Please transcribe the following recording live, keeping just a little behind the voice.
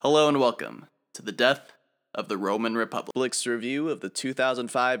Hello and welcome to the Death of the Roman Republic's review of the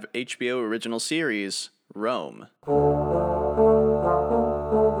 2005 HBO original series, Rome.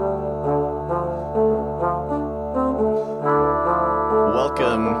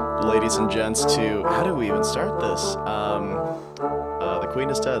 Welcome, ladies and gents, to, how do we even start this? The Queen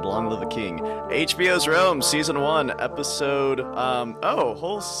is dead, long live the King. HBO's Rome, Season 1, Episode,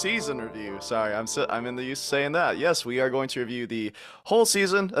 whole season review. Sorry, I'm in the use of saying that. Yes, we are going to review the whole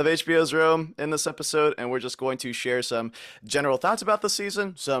season of HBO's Rome in this episode, and we're just going to share some general thoughts about the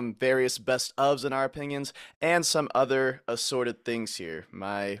season, some various best ofs in our opinions, and some other assorted things here.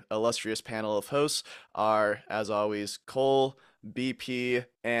 My illustrious panel of hosts are, as always, Cole, BP,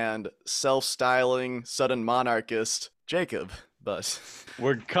 and self-styling sudden monarchist, Jacob. But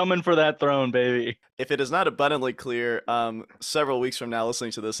we're coming for that throne, baby. If it is not abundantly clear, several weeks from now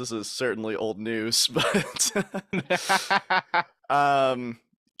listening to this is certainly old news, but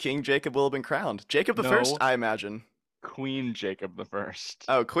King Jacob will have been crowned. Jacob the First, I imagine. Queen Jacob the First.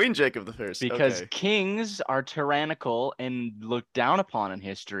 Oh, Queen Jacob the First. Because kings are tyrannical and looked down upon in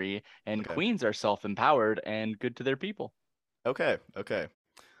history, and queens are self-empowered and good to their people. Okay.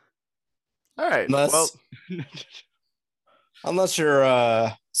 All right. Unless you're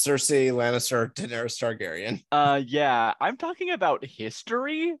Cersei Lannister or Daenerys Targaryen. Yeah, I'm talking about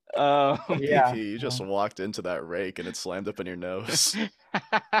history. Yeah. You just walked into that rake and it slammed up in your nose.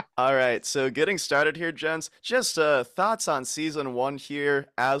 All right, so getting started here, gents. Just thoughts on season 1 here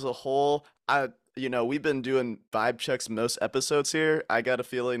as a whole. We've been doing vibe checks most episodes here. I got a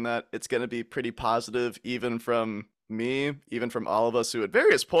feeling that it's going to be pretty positive, even from me, even from all of us who at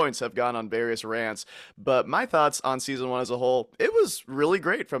various points have gone on various rants. But my thoughts on season 1 as a whole, it was really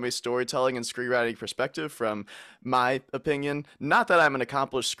great from a storytelling and screenwriting perspective, from my opinion. Not that I'm an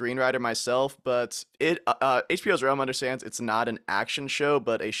accomplished screenwriter myself, but HBO's Rome understands it's not an action show,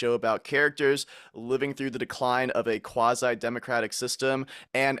 but a show about characters living through the decline of a quasi-democratic system.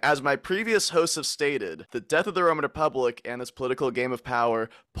 And as my previous hosts have stated, the death of the Roman Republic and this political game of power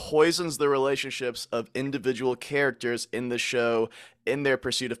poisons the relationships of individual characters in the show in their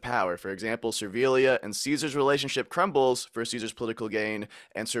pursuit of power. For example, Servilia and Caesar's relationship crumbles for Caesar's political gain,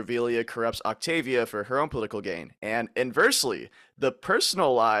 and Servilia corrupts Octavia for her own political gain. And inversely, the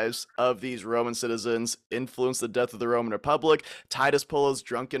personal lives of these Roman citizens influence the death of the Roman Republic. Titus Pullo's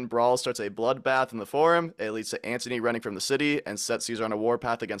drunken brawl starts a bloodbath in the Forum. It leads to Antony running from the city and sets Caesar on a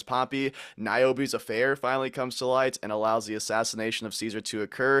warpath against Pompey. Niobe's affair finally comes to light and allows the assassination of Caesar to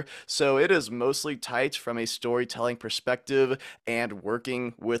occur. So it is mostly tight from a storytelling perspective and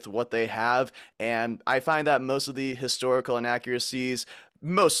working with what they have. And I find that most of the historical inaccuracies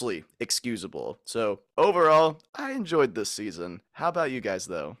mostly excusable. So overall, I enjoyed this season. How about you guys,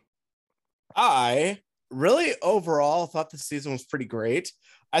 though? I really overall thought the season was pretty great.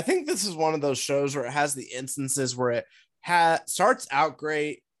 I think this is one of those shows where it has the instances where it starts out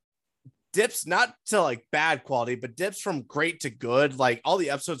great, dips not to like bad quality, but dips from great to good. Like all the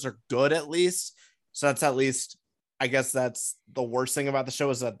episodes are good at least. So that's at least, I guess that's the worst thing about the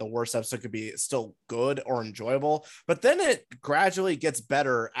show, is that the worst episode could be still good or enjoyable, but then it gradually gets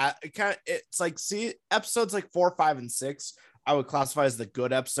better. It's like, episodes like 4, 5, and 6, I would classify as the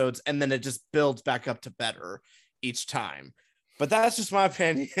good episodes, and then it just builds back up to better each time. But that's just my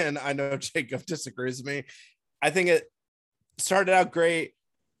opinion. I know Jacob disagrees with me. I think it started out great,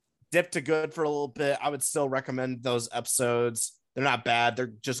 dipped to good for a little bit. I would still recommend those episodes. They're not bad.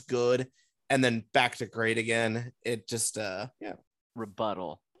 They're just good. And then back to great again. It just,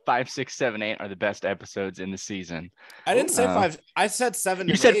 Rebuttal. 5, 6, 7, 8 are the best episodes in the season. I didn't say 5. I said 7.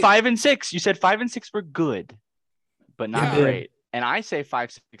 You said 5 and 6. You said 5 and 6 were good, but not great. And I say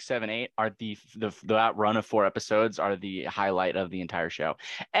 5, 6, 7, 8 are that run of 4 episodes are the highlight of the entire show.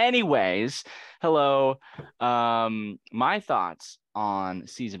 Anyways, hello. My thoughts on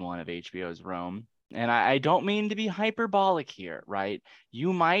season 1 of HBO's Rome. And I don't mean to be hyperbolic here, right?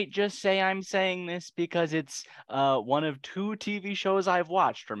 You might just say I'm saying this because it's one of 2 TV shows I've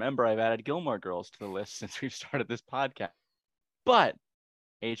watched. Remember, I've added Gilmore Girls to the list since we've started this podcast. But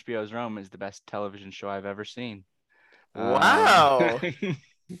HBO's Rome is the best television show I've ever seen. Wow.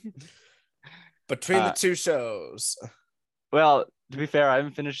 Between the 2 shows. Well, to be fair, I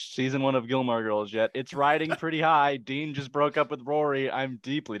haven't finished season 1 of Gilmore Girls yet. It's riding pretty high. Dean just broke up with Rory. I'm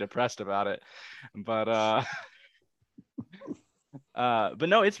deeply depressed about it. But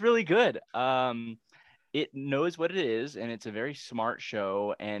no, it's really good. It knows what it is, and it's a very smart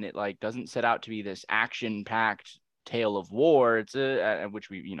show, and it like doesn't set out to be this action-packed tale of war. It's which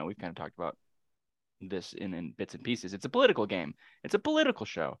we've kind of talked about this in bits and pieces. It's a political game. It's a political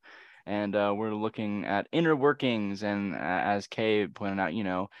show. and we're looking at inner workings and, as Kay pointed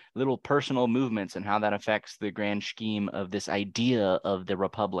out, little personal movements and how that affects the grand scheme of this idea of the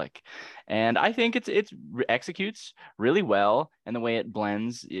Republic. And I think it executes really well, and the way it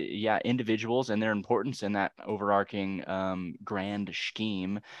blends, individuals and their importance in that overarching grand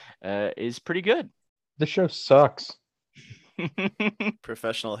scheme is pretty good. The show sucks.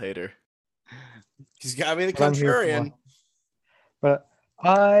 Professional hater. He's got to be the What I'm here contrarian. for. But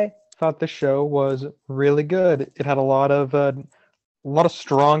I thought the show was really good. It had a lot of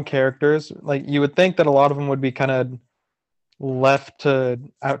strong characters. Like, you would think that a lot of them would be kind of left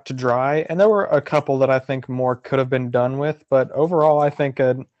out to dry, and there were a couple that I think more could have been done with. But overall, I think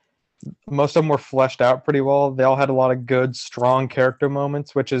most of them were fleshed out pretty well. They all had a lot of good, strong character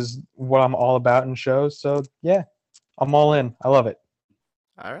moments, which is what I'm all about in shows. So yeah, I'm all in. I love it.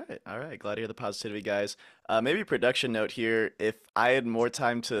 All right. Glad to hear the positivity, guys. Maybe production note here. If I had more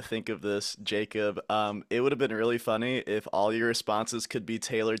time to think of this, Jacob, it would have been really funny if all your responses could be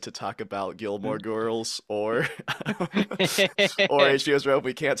tailored to talk about Gilmore Girls or HBO's Rope.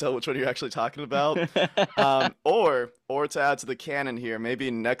 We can't tell which one you're actually talking about. Or to add to the canon here,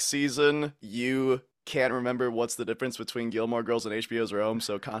 maybe next season you can't remember what's the difference between Gilmore Girls and HBO's Rome,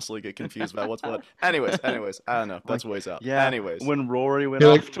 so constantly get confused about what's what. Anyways, I don't know. That's ways out. Yeah. Anyways, when Rory went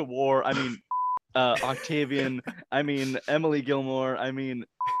You're off to war, Octavian, Emily Gilmore,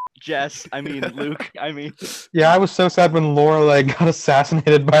 Jess, Luke, Yeah, I was so sad when Laura got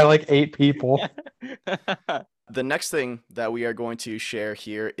assassinated by 8 people. the next thing that we are going to share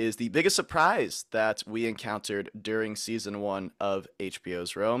here is the biggest surprise that we encountered during season 1 of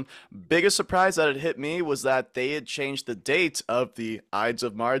HBO's Rome. Biggest surprise that it hit me was that they had changed the date of the Ides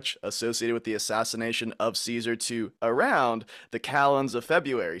of March associated with the assassination of Caesar to around the Calends of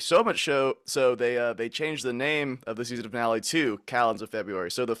February. So much so they changed the name of the season finale to Calends of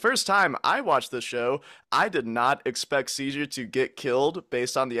February. So the first time I watched this show, I did not expect Caesar to get killed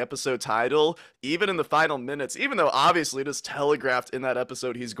based on the episode title, even in the final minutes. Even though obviously it is telegraphed in that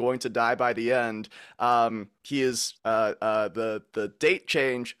episode he's going to die by the end, he is the date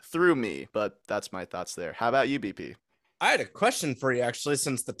change threw me. But that's my thoughts there. How about you, BP? I had a question for you, actually,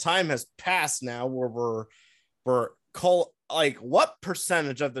 since the time has passed now where what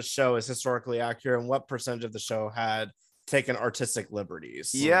percentage of the show is historically accurate and what percentage of the show had taken artistic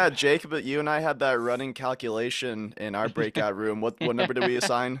liberties? Yeah, Jacob, you and I had that running calculation in our breakout room. What number did we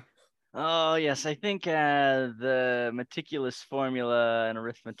assign? Oh, yes. I think the meticulous formula and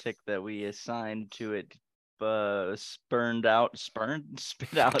arithmetic that we assigned to it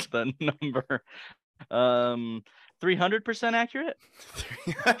spit out the number 300% accurate.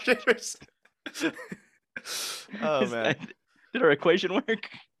 300%. Oh, man. Did our equation work?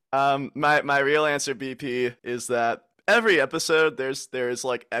 My real answer, BP, is that every episode there's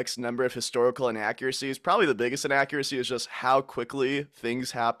X number of historical inaccuracies. Probably the biggest inaccuracy is just how quickly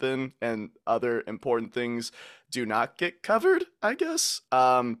things happen and other important things do not get covered, I guess.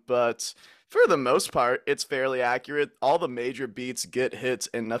 But for the most part, it's fairly accurate. All the major beats get hit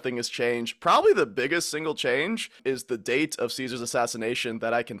and nothing has changed. Probably the biggest single change is the date of Caesar's assassination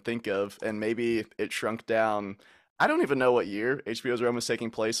that I can think of, and maybe it shrunk down. I don't even know what year HBO's Rome is taking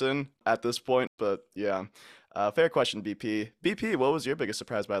place in at this point, but yeah. Fair question, BP. BP, what was your biggest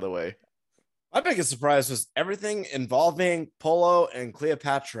surprise, by the way? My biggest surprise was everything involving Polo and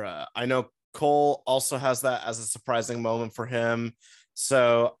Cleopatra. I know Cole also has that as a surprising moment for him,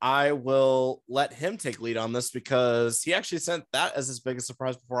 so I will let him take lead on this because he actually sent that as his biggest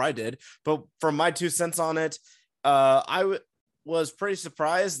surprise before I did. But for my 2 cents on it, I was pretty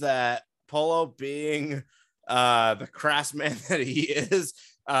surprised that Polo, being the crass man that he is,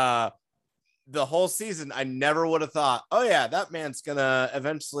 the whole season, I never would have thought, oh yeah, that man's gonna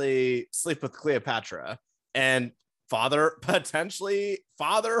eventually sleep with Cleopatra and potentially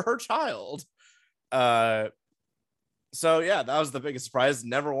father her child. So yeah, that was the biggest surprise.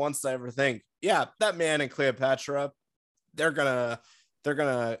 Never once did I ever think, yeah, that man and Cleopatra, they're gonna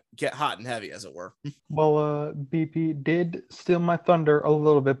get hot and heavy, as it were. Well, BP did steal my thunder a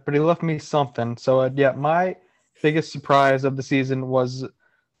little bit, but he left me something. So yeah, my biggest surprise of the season was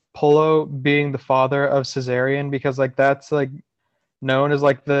Polo being the father of Caesarion, because that's known as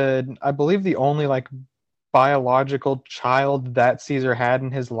I believe the only biological child that Caesar had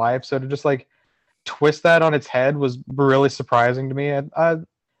in his life. So to just twist that on its head was really surprising to me.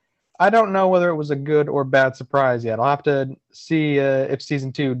 I don't know whether it was a good or bad surprise yet. I'll have to see if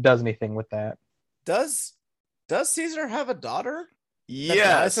season 2 does anything with that. Does Caesar have a daughter?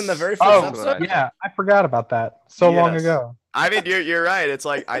 Yes. In the very first episode? Yeah, I forgot about that long ago. I mean, you're right. It's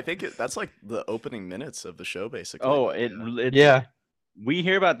I think that's the opening minutes of the show, basically. Oh, yeah. We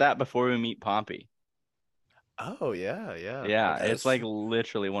hear about that before we meet Pompey. Oh yeah. Yeah, Okay. it's like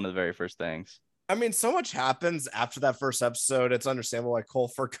literally one of the very first things. I mean, so much happens after that first episode. It's understandable like Cole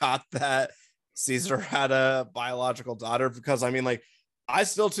forgot that Caesar had a biological daughter, because I mean, like, I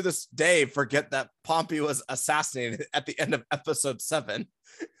still to this day forget that Pompey was assassinated at the end of episode 7.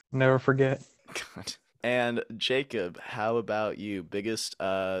 Never forget. God. And Jacob, how about you? Biggest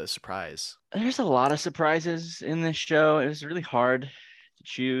surprise? There's a lot of surprises in this show. It was really hard to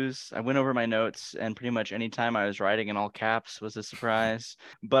choose. I went over my notes, and pretty much any time I was writing in all caps was a surprise.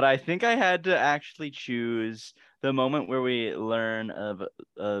 But I think I had to actually choose the moment where we learn of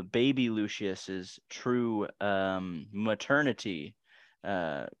baby Lucius's true maternity.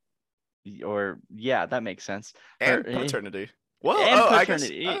 Or yeah, that makes sense. And paternity. Well, and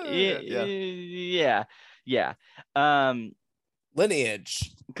paternity. Yeah.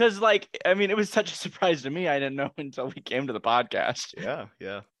 Lineage. Because, like, I mean, it was such a surprise to me. I didn't know until we came to the podcast.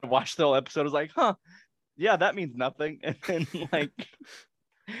 Yeah. I watched the whole episode. I was like, huh, yeah, that means nothing. And then, like,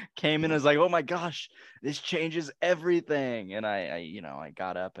 came in and was like, oh my gosh, this changes everything. And I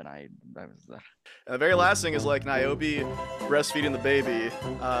got up and I was. And the very last thing is like Niobe breastfeeding the baby.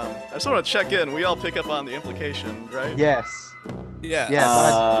 I just want to check in. We all pick up on the implication, right? Yes. Yeah.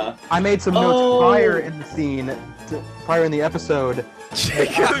 Yes. I made some notes prior in the scene, prior in the episode.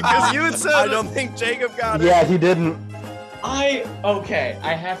 Because you had said I don't think Jacob got it. Yeah, he didn't. I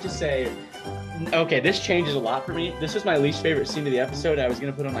have to say, okay, this changes a lot for me. This was my least favorite scene of the episode. I was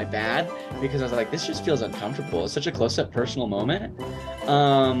gonna put on my bad because I was like, this just feels uncomfortable. It's such a close-up personal moment.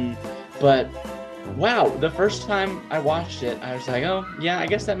 But wow, the first time I watched it, I was like, oh yeah, I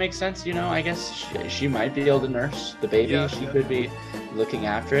guess that makes sense. You know, I guess she might be able to nurse the baby. Yeah, she could be looking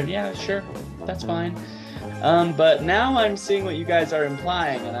after it. Yeah, sure, that's fine. But now I'm seeing what you guys are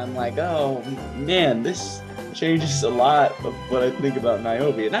implying, and I'm like, oh man, this changes a lot of what I think about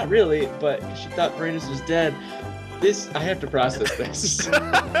Niobe. Not really, but she thought Varenus was dead. I have to process this.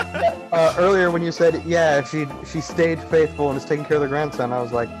 Earlier when you said, yeah, she stayed faithful and is taking care of the grandson, I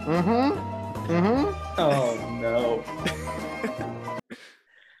was like, Oh no.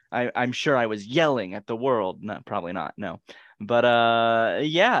 I'm sure I was yelling at the world. No, probably not. No, but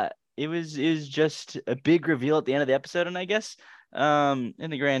yeah, it was just a big reveal at the end of the episode, and I guess in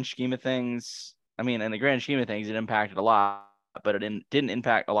the grand scheme of things, it impacted a lot, but it didn't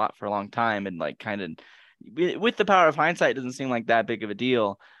impact a lot for a long time, and like kind of with the power of hindsight, it doesn't seem like that big of a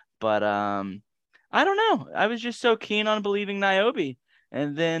deal. But I don't know. I was just so keen on believing Niobe,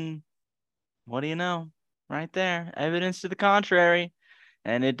 and then what do you know? Right there, evidence to the contrary,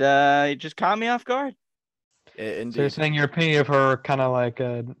 and it just caught me off guard. Indeed. So you're saying your opinion of her kind of like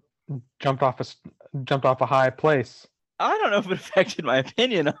jumped off a high place. I don't know if it affected my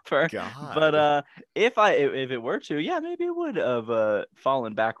opinion of her, God. but if it were to, yeah, maybe it would have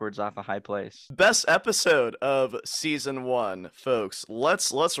fallen backwards off a high place. Best episode of season 1, folks.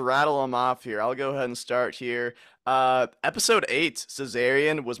 Let's rattle them off here. I'll go ahead and start here. Episode 8,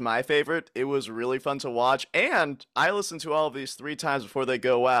 Caesarean, was my favorite. It was really fun to watch, and I listened to all of these 3 times before they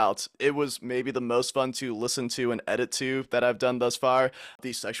go out. It was maybe the most fun to listen to and edit to that I've done thus far.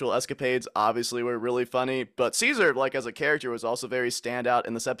 The sexual escapades obviously were really funny, but Caesar, like as a character, was also very standout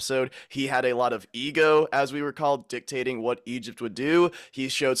in this episode. He had a lot of ego, as we were called, dictating what Egypt would do. He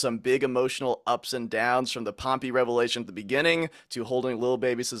showed some big emotional ups and downs, from the Pompey revelation at the beginning to holding little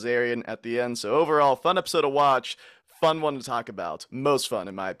baby Caesarean at the end. So overall, fun episode to watch. Fun one to talk about. Most fun,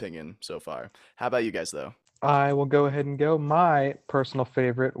 in my opinion, so far. How about you guys, though? I will go ahead and go. My personal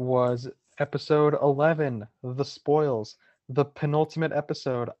favorite was episode 11, The Spoils, the penultimate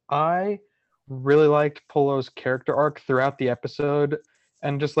episode. I really liked Polo's character arc throughout the episode,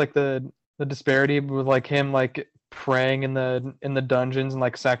 and just like the disparity with like him like praying in the dungeons and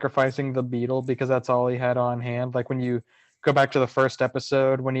like sacrificing the beetle because that's all he had on hand. Like when you go back to the first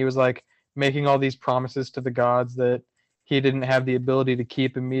episode when he was like making all these promises to the gods that he didn't have the ability to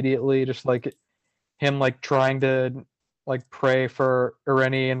keep immediately, just like him like trying to like pray for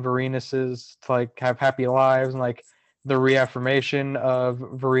Irene and Varenus's to like have happy lives, and like the reaffirmation of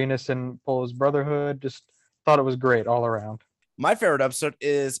Varenus and Polo's brotherhood. Just thought it was great all around. My favorite episode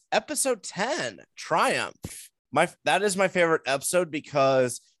is episode 10, Triumph. That is my favorite episode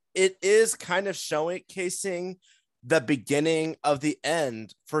because it is kind of showcasing the beginning of the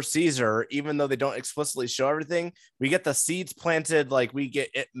end for Caesar. Even though they don't explicitly show everything, we get the seeds planted. Like we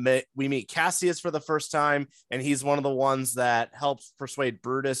meet Cassius for the first time, and he's one of the ones that helps persuade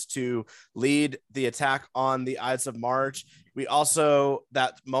Brutus to lead the attack on the Ides of March. We also,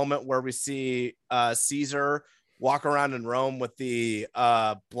 that moment where we see Caesar walk around in Rome with the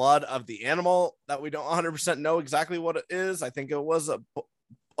blood of the animal that we don't 100% know exactly what it is. I think it was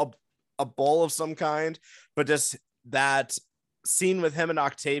a bowl of some kind, but just that scene with him and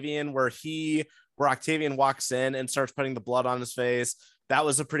Octavian where Octavian walks in and starts putting the blood on his face. That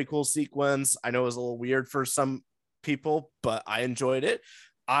was a pretty cool sequence. I know it was a little weird for some people, but I enjoyed it.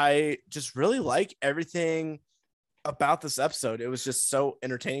 I just really like everything about this episode. It was just so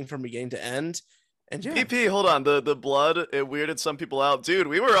entertaining from beginning to end. And yeah. PP, hold on. The blood, it weirded some people out. Dude,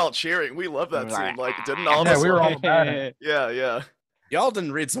 we were all cheering. We love that scene. Like, didn't all of us? Yeah, we were all about it. Yeah. Y'all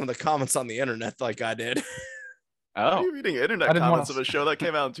didn't read some of the comments on the internet like I did. Why are Oh, you reading internet comments of a show that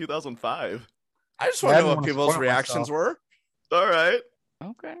came out in 2005? I just want to know what people's reactions were. All right.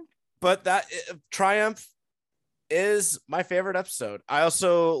 okay. But that Triumph is my favorite episode. I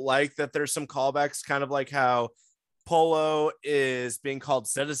also like that there's some callbacks, kind of like how Polo is being called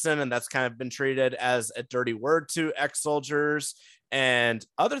citizen, and that's kind of been treated as a dirty word to ex-soldiers, and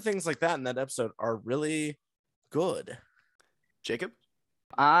other things like that in that episode are really good. Jacob?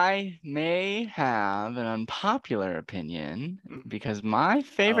 I may have an unpopular opinion because my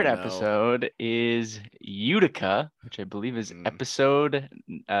favorite no. episode is Utica, which I believe is episode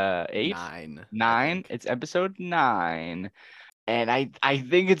 8. 9. It's episode 9. And I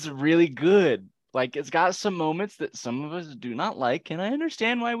think it's really good. Like, it's got some moments that some of us do not like, and I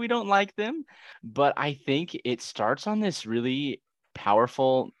understand why we don't like them. But I think it starts on this really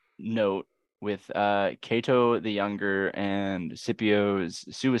powerful note with Cato the Younger and Scipio's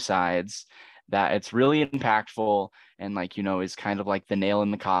suicides, that it's really impactful and, like, you know, is kind of like the nail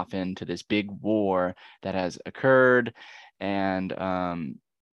in the coffin to this big war that has occurred. And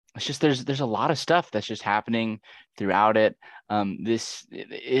it's just there's a lot of stuff that's just happening throughout it. This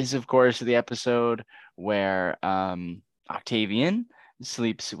is, of course, the episode where Octavian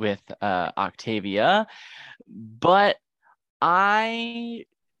sleeps with Octavia, but I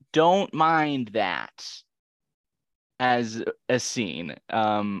don't mind that as a scene.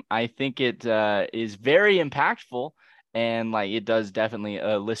 I think it is very impactful, and like it does definitely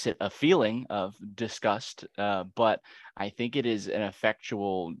elicit a feeling of disgust, but I think it is an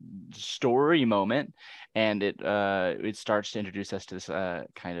effectual story moment, and it starts to introduce us to this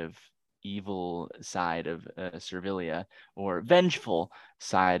kind of evil side of Servilia, or vengeful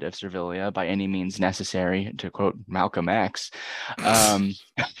side of Servilia by any means necessary, to quote Malcolm X. Yeah,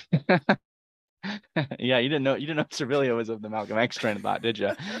 you didn't know Servilia was of the Malcolm X train of thought, did you?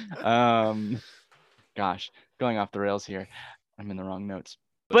 Gosh, going off the rails here. I'm in the wrong notes.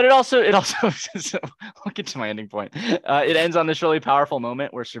 But it also so I'll get to my ending point. It ends on this really powerful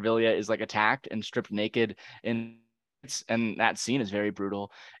moment where Servilia is like attacked and stripped naked, and that scene is very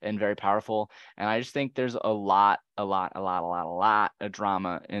brutal and very powerful. And I just think there's a lot of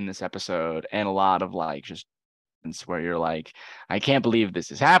drama in this episode, and a lot of like just where you're like, I can't believe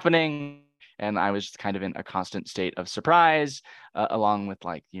this is happening. And I was just kind of in a constant state of surprise, along with,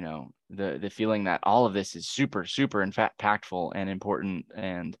 like, you know, the feeling that all of this is super, super impactful and important,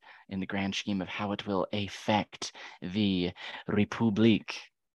 and in the grand scheme of how it will affect the Republic.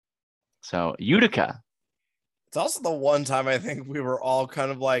 So Utica. It's also the one time I think we were all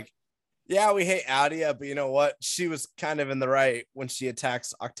kind of like, yeah, we hate Adia, but you know what? She was kind of in the right when she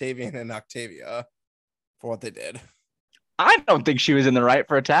attacks Octavian and Octavia for what they did. I don't think she was in the right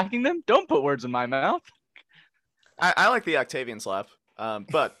for attacking them. Don't put words in my mouth. I like the Octavian slap.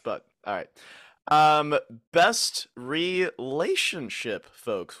 But all right. Best relationship,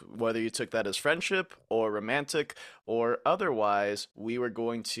 folks, whether you took that as friendship or romantic or otherwise, we were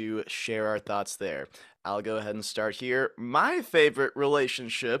going to share our thoughts there. I'll go ahead and start here. My favorite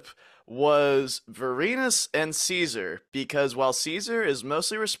relationship was Vorenus and Caesar, because while Caesar is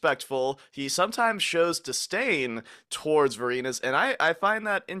mostly respectful, he sometimes shows disdain towards Vorenus, and I find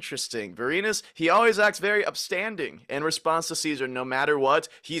that interesting. Vorenus, he always acts very upstanding in response to Caesar, no matter what.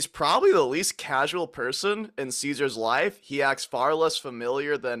 He's probably the least casual person in Caesar's life. He acts far less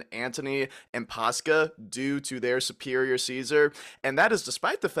familiar than Antony and Pasca due to their superior Caesar, and that is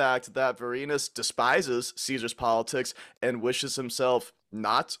despite the fact that Vorenus despises Caesar's politics and wishes himself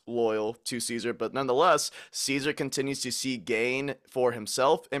not loyal to Caesar, but nonetheless, Caesar continues to see gain for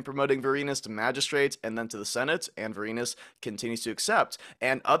himself in promoting Vorenus to magistrate and then to the Senate, and Vorenus continues to accept.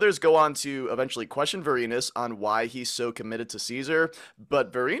 And others go on to eventually question Vorenus on why he's so committed to Caesar,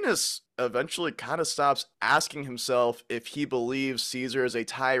 but Vorenus eventually kind of stops asking himself if he believes Caesar is a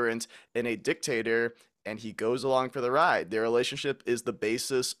tyrant and a dictator, and he goes along for the ride. Their relationship is the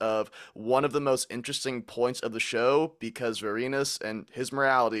basis of one of the most interesting points of the show because Varinus and his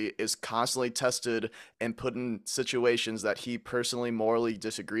morality is constantly tested and put in situations that he personally morally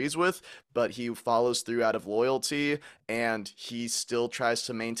disagrees with, but he follows through out of loyalty, and he still tries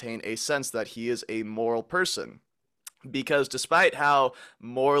to maintain a sense that he is a moral person. Because despite how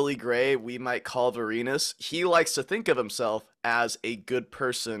morally gray we might call Varinus, he likes to think of himself as a good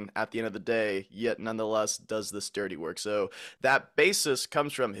person at the end of the day, yet nonetheless does this dirty work. So that basis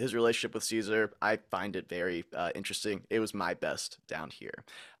comes from his relationship with Caesar. I find it very interesting. It was my best down here.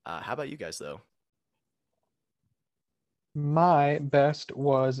 How about you guys, though? My best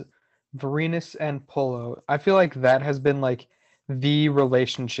was Varinus and Polo. I feel like that has been like the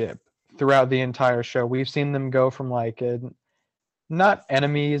relationship throughout the entire show. We've seen them go from like not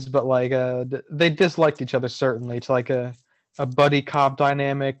enemies, but like they disliked each other certainly, to like a buddy cop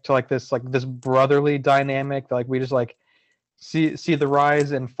dynamic, to like this brotherly dynamic. Like we just like see the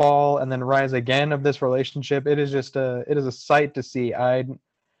rise and fall and then rise again of this relationship. It is just it is a sight to see. I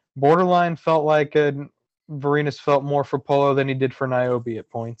borderline felt like Varinus felt more for Polo than he did for Niobe at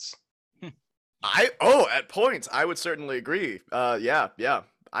points. At points, I would certainly agree. Yeah.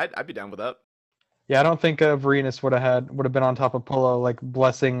 I'd be down with that. Yeah, I don't think Varinus would have been on top of Polo, like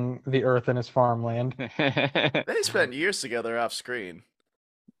blessing the earth and his farmland. They spent years together off screen.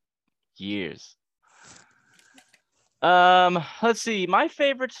 Years. Let's see. My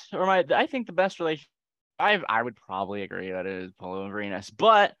favorite, I think the best relation, I would probably agree that it is Polo and Varinus,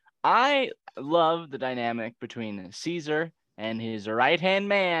 but I love the dynamic between Caesar and his right-hand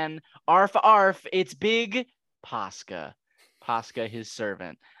man, Arf, it's Big Pascha. Pascha, his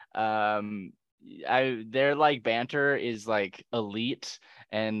servant. Their like banter is like elite,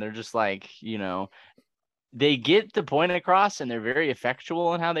 and they're just like, they get the point across, and they're very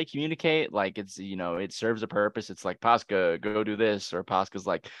effectual in how they communicate. Like it's, it serves a purpose. It's like, Pascha, go do this, or Pascha's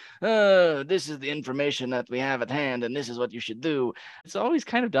like, this is the information that we have at hand, and this is what you should do. It's always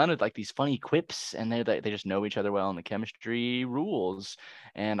kind of done with like these funny quips, and they just know each other well, and the chemistry rules.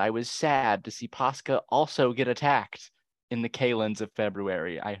 And I was sad to see Pascha also get attacked in the Kalends of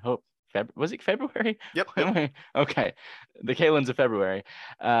February. I hope was it February? Yep. Okay. The Kalends of February.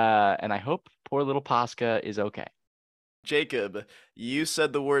 And I hope poor little Pascha is okay. Jacob, you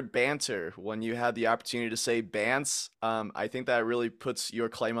said the word banter when you had the opportunity to say bants. I think that really puts your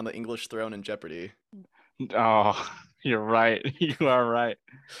claim on the English throne in jeopardy. Oh, you're right. You are right.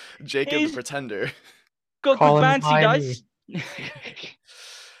 Jacob the pretender. Go quick bancy, guys.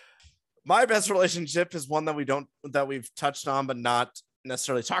 My best relationship is one that we've touched on but not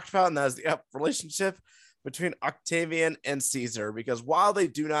necessarily talked about, and that is the relationship between Octavian and Caesar. Because while they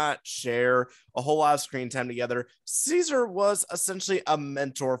do not share a whole lot of screen time together, Caesar was essentially a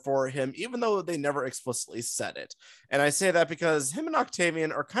mentor for him, even though they never explicitly said it. And I say that because him and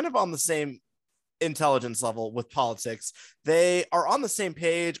Octavian are kind of on the same intelligence level with politics. They are on the same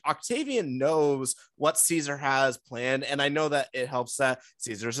page. Octavian knows what Caesar has planned, and I know that it helps that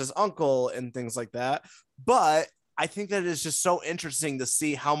Caesar's his uncle and things like that. But I think that it is just so interesting to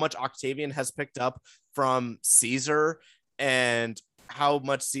see how much Octavian has picked up from Caesar and how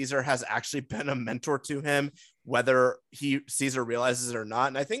much Caesar has actually been a mentor to him, whether Caesar realizes it or not.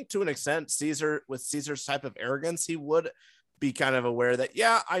 And I think to an extent, Caesar, with Caesar's type of arrogance, he would be kind of aware that,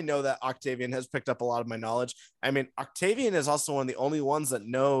 yeah, I know that Octavian has picked up a lot of my knowledge. I mean, Octavian is also one of the only ones that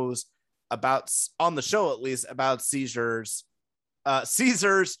knows about, on the show at least, about Caesar's,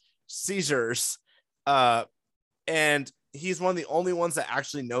 and he's one of the only ones that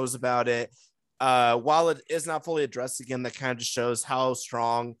actually knows about it. While it is not fully addressed, again, that kind of just shows how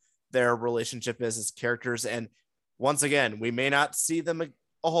strong their relationship is as characters. And once again, we may not see them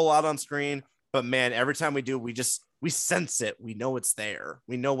a whole lot on screen, but man, every time we do, we sense it. We know it's there.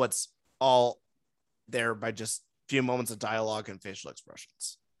 We know what's all there by just a few moments of dialogue and facial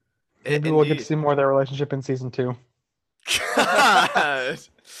expressions. Maybe we'll get to see more of their relationship in season 2. Hey,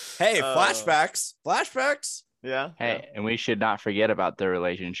 flashbacks. Yeah. Hey, and we should not forget about their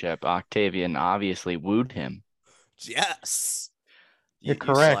relationship. Octavian obviously wooed him. Yes. You're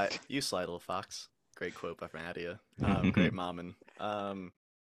correct. You sly little fox. Great quote by Nadia. Great mommin'. All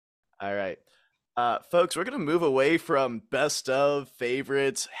right. Folks, we're going to move away from best of,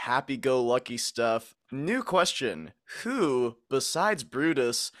 favorites, happy-go-lucky stuff. New question. Who, besides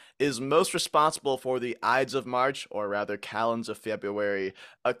Brutus, is most responsible for the Ides of March, or rather Kalends of February,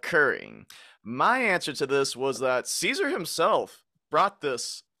 occurring? My answer to this was that Caesar himself brought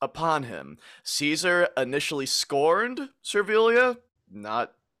this upon him. Caesar initially scorned Servilia,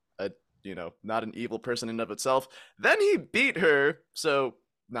 not an evil person in and of itself. Then he beat her, so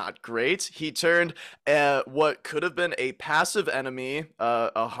not great. He turned what could have been a passive enemy,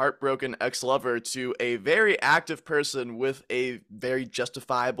 a heartbroken ex-lover, to a very active person with a very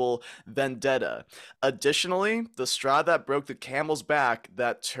justifiable vendetta. Additionally, the straw that broke the camel's back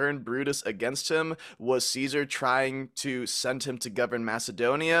that turned Brutus against him was Caesar trying to send him to govern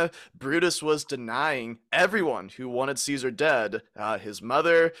Macedonia. Brutus was denying everyone who wanted Caesar dead, his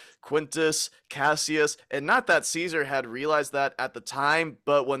mother, Quintus, Cassius, and not that Caesar had realized that at the time,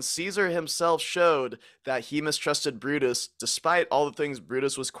 but when Caesar himself showed that he mistrusted Brutus, despite all the things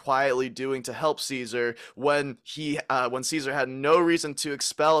Brutus was quietly doing to help Caesar, when Caesar had no reason to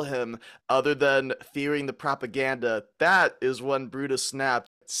expel him other than fearing the propaganda, that is when Brutus snapped.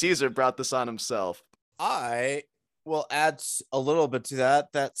 Caesar brought this on himself. I will add a little bit to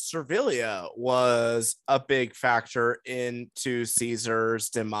that Servilia was a big factor into Caesar's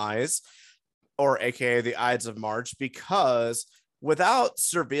demise, or aka the Ides of March, because without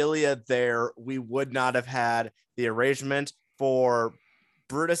Servilia there, we would not have had the arrangement for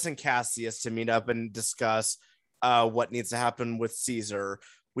Brutus and Cassius to meet up and discuss what needs to happen with Caesar.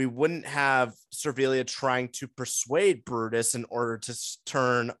 We wouldn't have Servilia trying to persuade Brutus in order to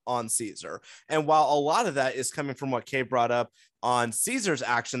turn on Caesar. And while a lot of that is coming from what Kay brought up on Caesar's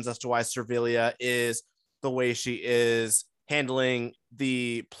actions as to why Servilia is the way she is handling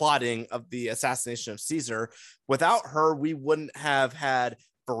the plotting of the assassination of Caesar, without her, we wouldn't have had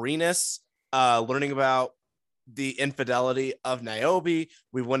Vorenus learning about the infidelity of Niobe.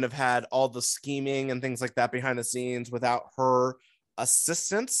 We wouldn't have had all the scheming and things like that behind the scenes without her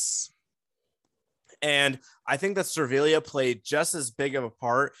assistance. And I think that Servilia played just as big of a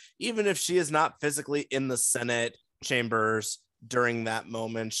part, even if she is not physically in the Senate chambers during that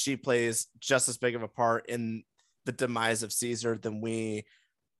moment. She plays just as big of a part in the demise of Caesar than we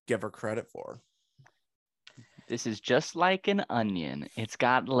give her credit for. This is just like an onion. It's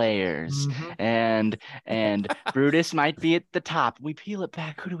got layers. And Brutus might be at the top. We peel it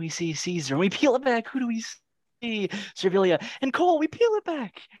back. Who do we see? Caesar. We peel it back. Who do we see? Servilia. And Cole, we peel it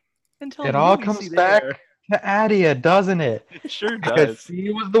back. Until it all comes back to Adia, doesn't it? It sure does. Because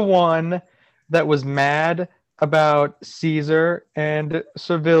she was the one that was mad about Caesar and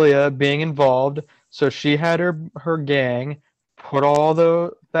Servilia being involved. So she had her gang put all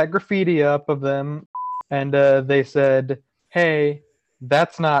that graffiti up of them, and they said, hey,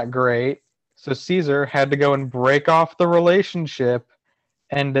 that's not great. So Caesar had to go and break off the relationship,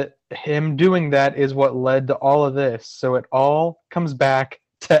 and him doing that is what led to all of this. So it all comes back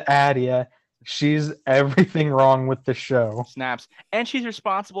to Adia. She's everything wrong with the show. Snaps. And she's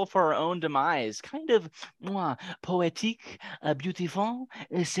responsible for her own demise. Kind of poetique, beautiful,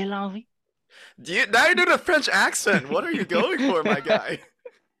 c'est la vie. Now you're doing a French accent. What are you going for, my guy?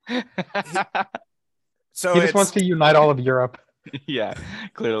 So he just wants to unite all of Europe. Yeah,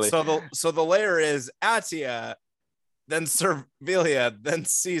 clearly. So the layer is Atia, then Servilia, then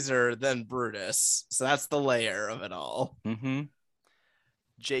Caesar, then Brutus. So that's the layer of it all. Mm-hmm.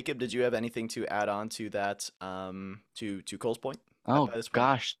 Jacob, did you have anything to add on to that? To Cole's point? Oh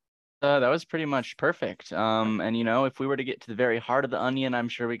gosh, that was pretty much perfect. And if we were to get to the very heart of the onion, I'm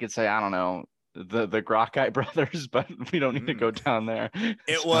sure we could say, I don't know, the Grokite brothers, but we don't need to go down there.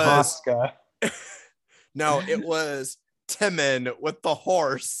 It was no, it was Timon with the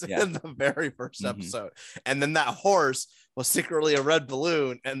horse in the very first episode, and then that horse was secretly a red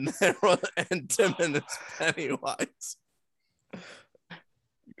balloon, and Timon is Pennywise.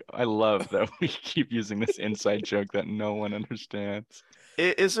 I love that we keep using this inside joke that no one understands.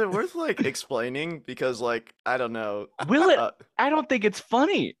 Is it worth explaining? Because I don't know. Will it? I don't think it's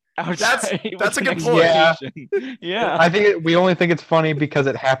funny. That's a good point. Yeah. I think we only think it's funny because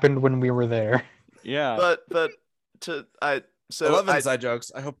it happened when we were there. Yeah. But I love inside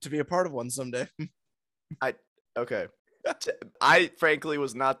jokes. I hope to be a part of one someday. Okay. I frankly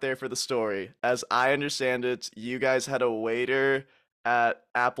was not there for the story. As I understand it, you guys had a waiter at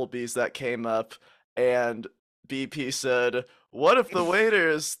Applebee's that came up, and BP said, "What if the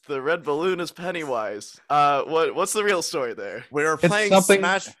waiter the red balloon is Pennywise?" What's the real story there? We were playing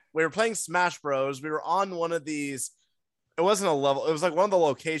Smash. We were playing Smash Bros. We were on one of these. It wasn't a level. It was one of the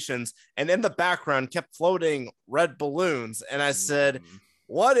locations, and in the background kept floating red balloons. And I said,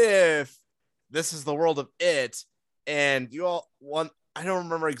 "What if this is the world of It?" And you all want. I don't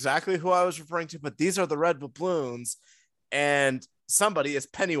remember exactly who I was referring to, but these are the red balloons, and somebody is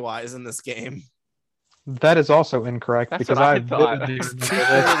Pennywise in this game. That is also incorrect. That's because what I thought.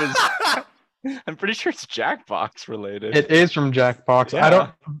 I'm pretty sure it's Jackbox related. It is from Jackbox.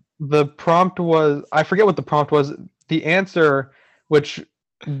 Yeah. The prompt was, I forget what the prompt was. The answer, which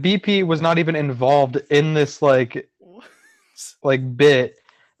BP was not even involved in this bit,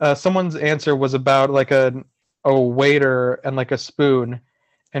 someone's answer was about like a waiter and like a spoon,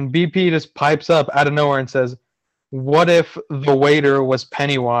 and BP just pipes up out of nowhere and says, "What if the waiter was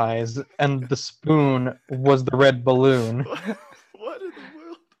Pennywise and the spoon was the red balloon?" What in the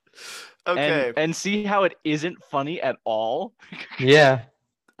world? Okay. And see how it isn't funny at all. Yeah.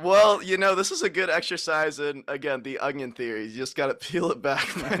 Well, this is a good exercise in, again, the onion theory. You just got to peel it back,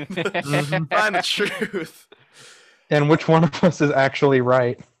 find the truth. And which one of us is actually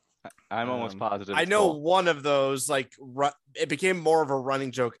right? I'm almost positive. I it's know both. one of those, like, it became more of a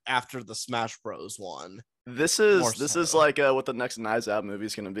running joke after the Smash Bros. One. This More is so. like what the next Knives Out movie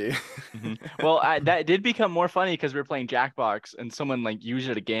is going to be. Mhm. Well, that did become more funny because we were playing Jackbox and someone like used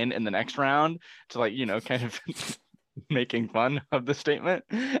it again in the next round to like, kind of making fun of the statement,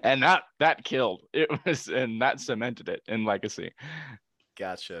 and that killed it was, and that cemented it in Legacy.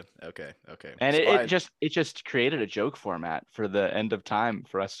 Gotcha. Okay. And So it just created a joke format for the end of time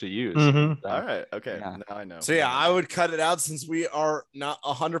for us to use. Mhm. So, all right. Okay. yeah. Now I know. So yeah, I would cut it out since we are not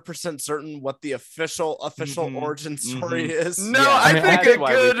 100% certain what the official Mhm. origin story is. No, Yeah, I mean, think that's a why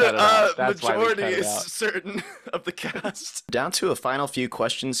we good cut it out. That's why we majority cut it is out. certain of the cast. Down to a final few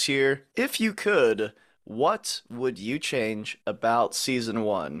questions here. If you could, what would you change about season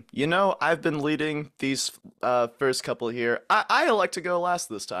 1? I've been leading these first couple here. I like to go last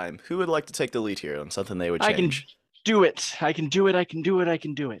this time. Who would like to take the lead here on something they would I can change? do it. I can do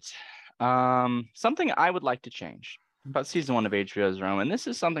it. Something I would like to change about season 1 of HBO's Rome, and this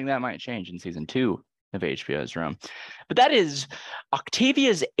is something that might change in season 2 of HBO's Rome, but that is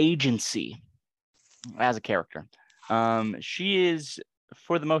Octavia's agency as a character. She is,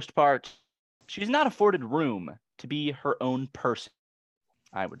 for the most part, she's not afforded room to be her own person,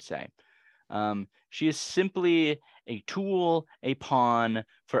 I would say. She is simply a tool, a pawn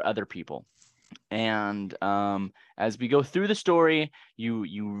for other people. And as we go through the story,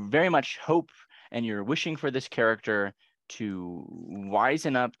 you very much hope and you're wishing for this character to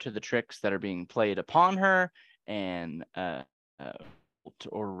wisen up to the tricks that are being played upon her and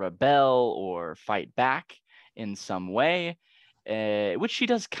or rebel or fight back in some way. Which she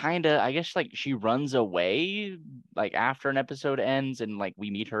does kind of, I guess, like she runs away like after an episode ends, and like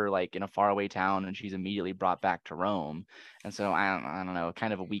we meet her like in a faraway town, and she's immediately brought back to Rome. And so I don't know,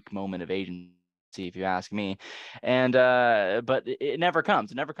 kind of a weak moment of agency, if you ask me. And but it never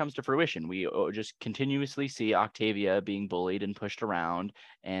comes. It never comes to fruition. We just continuously see Octavia being bullied and pushed around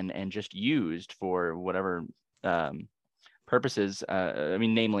and just used for whatever purposes,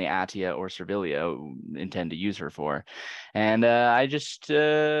 namely Atia or Servilia intend to use her for. And I just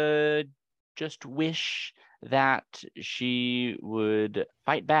wish that she would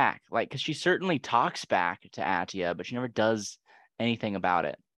fight back, like, because she certainly talks back to Atia, but she never does anything about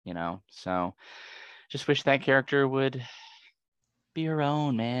it, So just wish that character would be her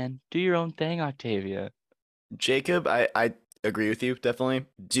own, man. Do your own thing, Octavia. Jacob, I agree with you, definitely.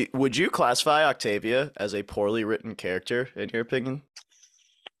 Would you classify Octavia as a poorly written character, in your opinion?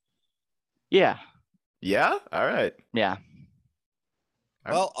 Yeah. Yeah? All right. Yeah.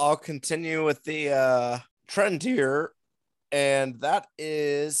 Well, I'll continue with the trend here, and that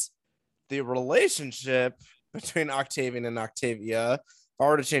is the relationship between Octavian and Octavia. If I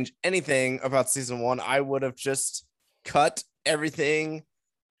were to change anything about season 1, I would have just cut everything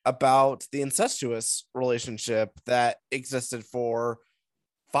about the incestuous relationship that existed for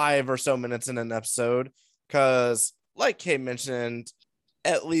 5 or so minutes in an episode, because like Kate mentioned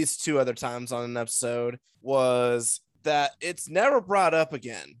at least 2 other times on an episode, was that it's never brought up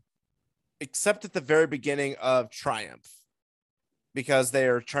again except at the very beginning of Triumph, because they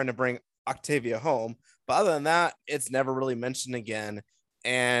are trying to bring Octavia home. But other than that, it's never really mentioned again.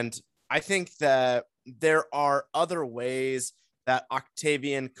 And I think that there are other ways that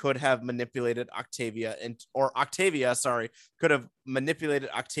Octavian could have manipulated Octavia, or Octavia, could have manipulated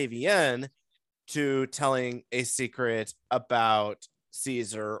Octavian to telling a secret about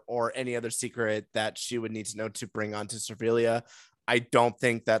Caesar or any other secret that she would need to know to bring on to Servilia. I don't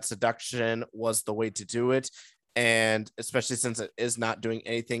think that seduction was the way to do it, and especially since it is not doing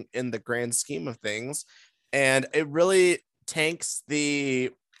anything in the grand scheme of things. And it really tanks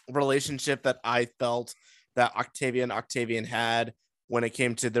the relationship that I felt that Octavia and Octavian had when it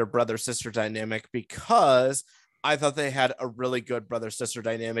came to their brother-sister dynamic, because I thought they had a really good brother-sister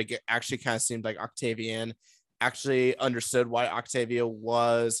dynamic. It actually kind of seemed like Octavian actually understood why Octavia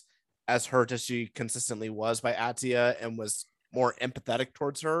was as hurt as she consistently was by Atia and was more empathetic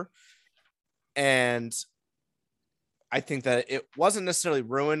towards her. And I think that it wasn't necessarily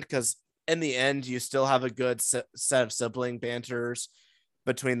ruined, because in the end, you still have a good set of sibling banters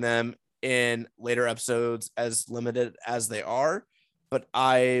between them in later episodes, as limited as they are. but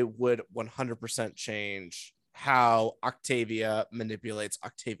I would 100% change how Octavia manipulates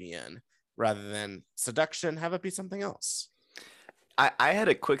Octavian rather than seduction. Have it be something else. I had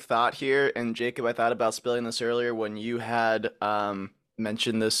a quick thought here, and Jacob, I thought about spilling this earlier when you had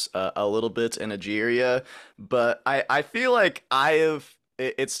mentioned this a little bit in Ageria, but I feel like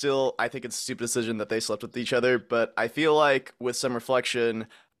it's still, I think it's a stupid decision that they slept with each other, but I feel like with some reflection,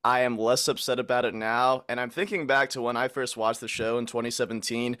 I am less upset about it now, and I'm thinking back to when I first watched the show in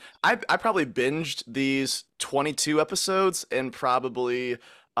 2017. I probably binged these 22 episodes in probably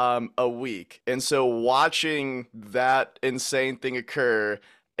a week. And so watching that insane thing occur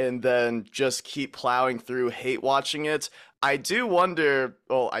and then just keep plowing through, hate watching it, I do wonder,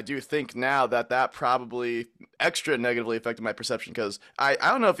 well, I do think now that that probably extra negatively affected my perception because I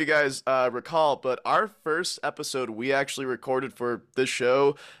don't know if you guys recall, but our first episode we actually recorded for this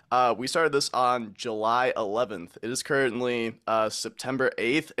show, we started this on July 11th. It is currently September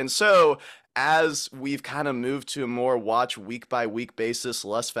 8th. And so as we've kind of moved to a more watch week by week basis,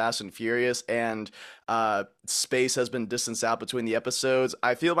 less Fast and Furious, and space has been distanced out between the episodes,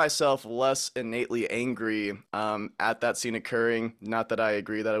 I feel myself less innately angry at that scene occurring. Not that I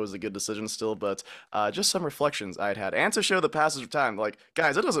agree that it was a good decision still, but just some reflections I'd had. And to show the passage of time, like,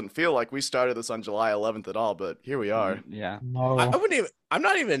 guys, it doesn't feel like we started this on July 11th at all, but here we are. Yeah. No. I'm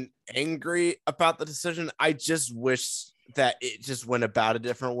not even angry about the decision. I just wish that it just went about a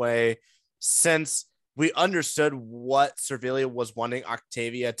different way. Since we understood what Servilia was wanting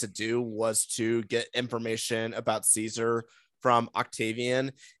Octavia to do was to get information about Caesar from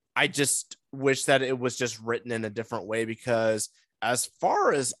Octavian, I just wish that it was just written in a different way, because as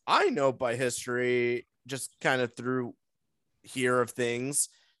far as I know by history, just kind of through hear of things,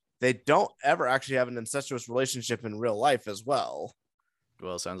 they don't ever actually have an incestuous relationship in real life as well.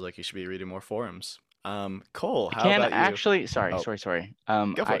 Well, it sounds like you should be reading more forums. Cole, how Can about you? actually, sorry. Go for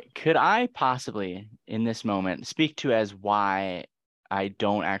it. Could I possibly, in this moment, speak to as why I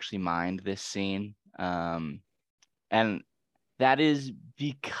don't actually mind this scene? And that is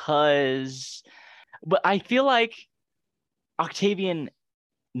because, but I feel like Octavian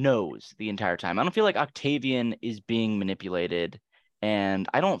knows the entire time. I don't feel like Octavian is being manipulated, and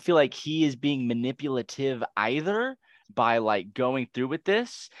I don't feel like he is being manipulative either by like going through with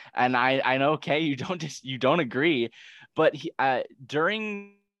this. And I know, okay, you don't agree, but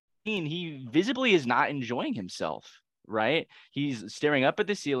during he visibly is not enjoying himself, right? He's staring up at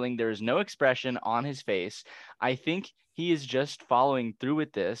the ceiling. There is no expression on his face. I think he is just following through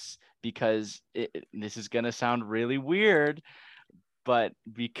with this because this is going to sound really weird, but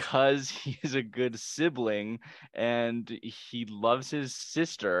because he is a good sibling and he loves his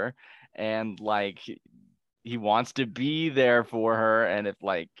sister, and like he wants to be there for her, and if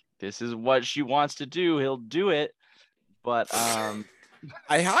like this is what she wants to do, he'll do it. But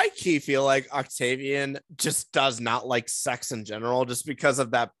I high key feel like Octavian just does not like sex in general, just because of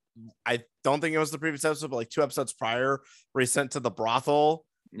that. I don't think it was the previous episode, but like 2 episodes prior, where he's sent to the brothel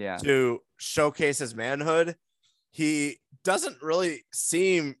to showcase his manhood. He doesn't really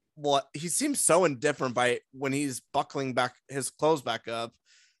seem he seems so indifferent by when he's buckling back his clothes back up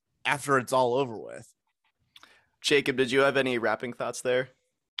after it's all over with. Jacob, did you have any wrapping thoughts there?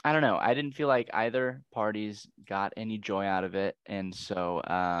 I don't know. I didn't feel like either parties got any joy out of it, and so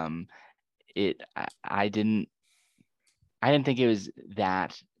I didn't think it was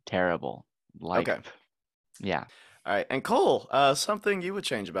that terrible. Like, okay, yeah. All right, and Cole, something you would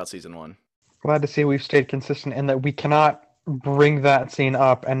change about season 1? Glad to see we've stayed consistent in that we cannot bring that scene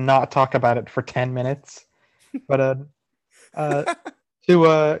up and not talk about it for 10 minutes. But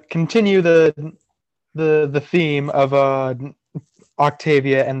to continue the theme of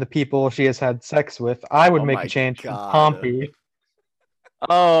Octavia and the people she has had sex with, I would make a change from Pompey.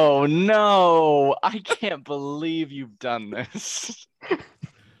 Oh no! I can't believe you've done this.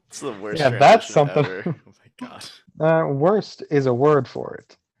 It's the worst. Yeah, that's something. Ever. Oh my god. Worst is a word for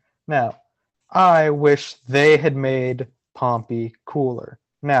it. Now, I wish they had made Pompey cooler.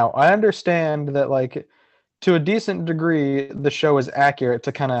 Now, I understand that, like, to a decent degree, the show is accurate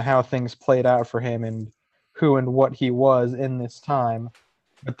to kind of how things played out for him and who and what he was in this time.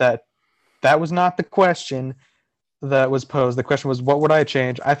 But that was not the question that was posed. The question was, what would I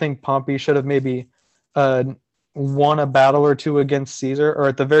change? I think Pompey should have maybe won a battle or two against Caesar, or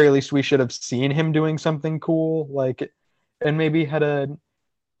at the very least, we should have seen him doing something cool, like, and maybe had a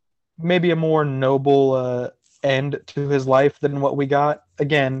more noble end to his life than what we got.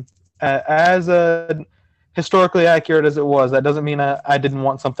 Again, as historically accurate as it was, that doesn't mean I didn't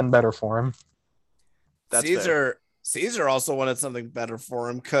want something better for him. That's Caesar also wanted something better for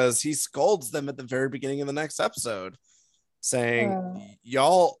him, because he scolds them at the very beginning of the next episode. saying, Uh,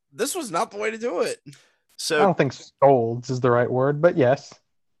 y'all, this was not the way to do it. I So don't think scolds is the right word, but yes.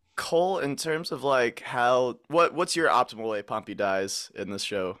 Cole, in terms of like what's your optimal way Pompey dies in this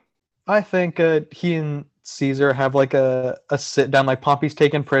show? I think he and Caesar have like a sit down, like Pompey's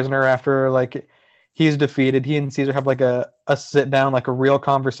taken prisoner after like he's defeated. He and Caesar have like a sit down, like a real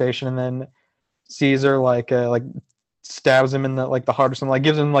conversation, and then Caesar like stabs him in the heart or something, like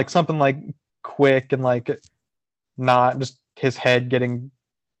gives him like something like quick and like not just his head getting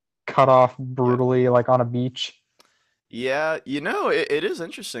cut off brutally like on a beach. Yeah, it is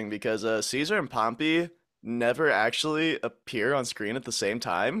interesting because Caesar and Pompey never actually appear on screen at the same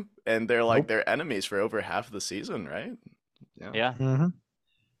time, and they're like Nope. they're enemies for over half of the season, right? Yeah. Hmm.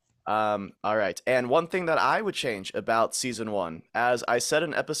 All right. And one thing that I would change about season 1, as I said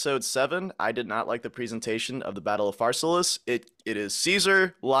in episode 7, I did not like the presentation of the Battle of Pharsalus. It is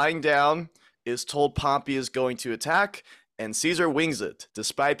Caesar lying down, is told Pompey is going to attack, and Caesar wings it.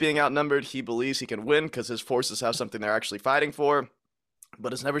 Despite being outnumbered, he believes he can win because his forces have something they're actually fighting for,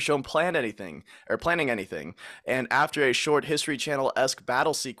 but has never shown planning anything. And after a short History Channel-esque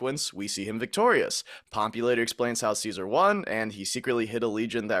battle sequence, we see him victorious. Pompey later explains how Caesar won, and he secretly hid a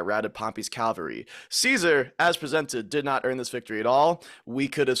legion that routed Pompey's cavalry. Caesar, as presented, did not earn this victory at all. We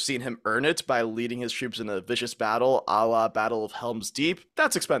could have seen him earn it by leading his troops in a vicious battle, a la Battle of Helm's Deep.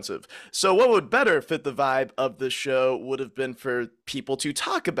 That's expensive. So what would better fit the vibe of the show would have been for people to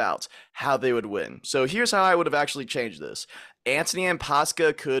talk about how they would win. So here's how I would have actually changed this. Antony and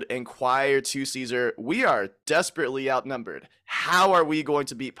Pascha could inquire to Caesar, we are desperately outnumbered. How are we going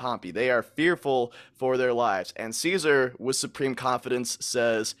to beat Pompey? They are fearful for their lives. And Caesar, with supreme confidence,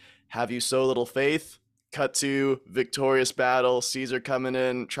 says, have you so little faith? Cut to victorious battle, Caesar coming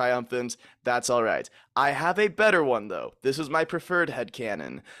in, triumphant. That's all right. I have a better one, though. This is my preferred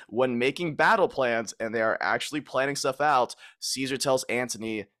headcanon. When making battle plans, and they are actually planning stuff out, Caesar tells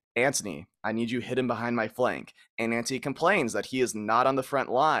Antony, Antony, I need you hidden behind my flank. And Antony complains that he is not on the front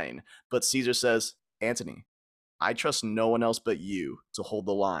line. But Caesar says, Antony, I trust no one else but you to hold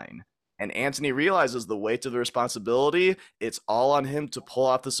the line. And Antony realizes the weight of the responsibility. It's all on him to pull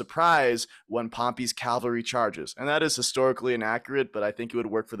off the surprise when Pompey's cavalry charges. And that is historically inaccurate, but I think it would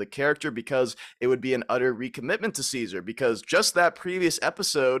work for the character because it would be an utter recommitment to Caesar. Because just that previous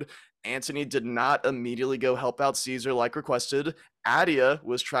episode, Antony did not immediately go help out Caesar like requested. Adia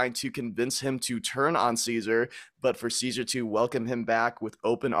was trying to convince him to turn on Caesar, but for Caesar to welcome him back with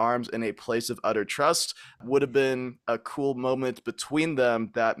open arms in a place of utter trust would have been a cool moment between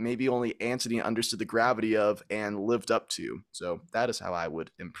them that maybe only Antony understood the gravity of and lived up to. So that is how I would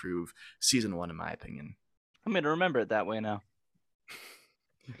improve season 1, in my opinion. I'm going to remember it that way now.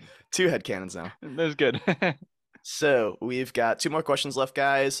 2 headcanons now. That's good. So we've got 2 more questions left,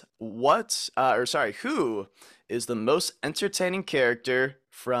 guys. Who is the most entertaining character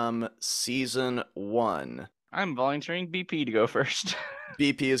from season 1? I'm volunteering BP to go first.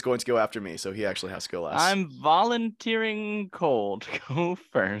 BP is going to go after me, so he actually has to go last. I'm volunteering Cole to go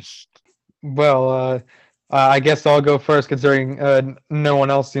first. Well, I guess I'll go first, considering no one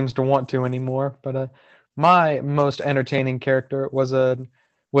else seems to want to anymore. But my most entertaining character was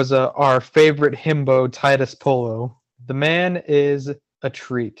our favorite himbo, Titus Pullo. The man is a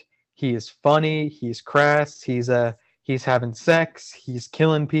treat. He is funny. He's crass. He's having sex. He's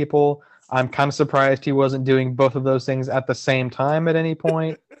killing people. I'm kind of surprised he wasn't doing both of those things at the same time at any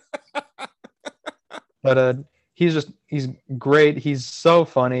point. But he's great. He's so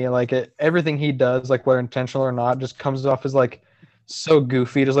funny. Like everything he does, like whether intentional or not, just comes off as like so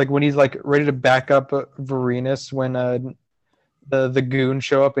goofy. Just like when he's like ready to back up Varenus when the goon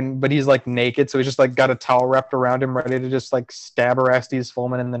show up, but he's like naked, so he's just like got a towel wrapped around him, ready to just like stab Orestes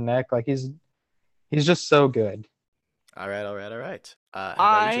Fullman in the neck. Like he's just so good. All right. How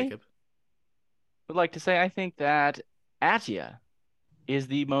about you, Jacob? Would like to say I think that Atia is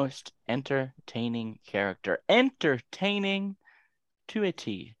the most entertaining character. Entertaining to a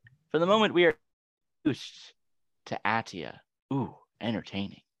T. For the moment we are used to Atia. Ooh,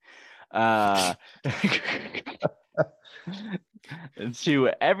 entertaining. To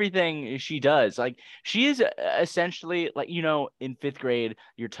everything she does. Like she is essentially like, in 5th grade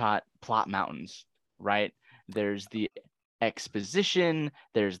you're taught plot mountains, right? There's the exposition,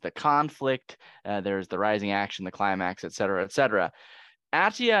 there's the conflict, there's the rising action, the climax, etc., etc.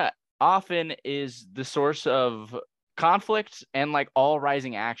 Atia often is the source of conflict and like all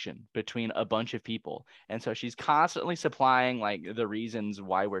rising action between a bunch of people, and so she's constantly supplying like the reasons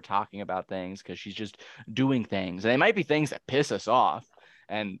why we're talking about things, because she's just doing things, and they might be things that piss us off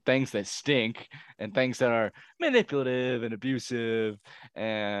and things that stink and things that are manipulative and abusive,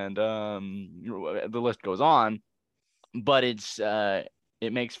 and the list goes on. but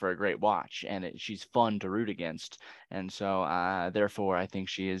it makes for a great watch, and she's fun to root against, and so therefore I think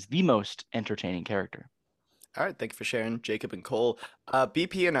she is the most entertaining character. All right, thank you for sharing, Jacob and Cole.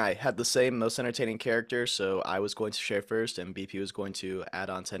 BP and I had the same most entertaining character, so I was going to share first, and BP was going to add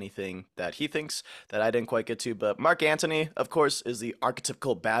on to anything that he thinks that I didn't quite get to. But Mark Antony, of course, is the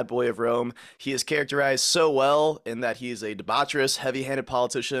archetypical bad boy of Rome. He is characterized so well in that he is a debaucherous, heavy-handed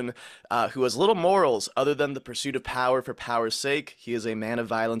politician who has little morals other than the pursuit of power for power's sake. He is a man of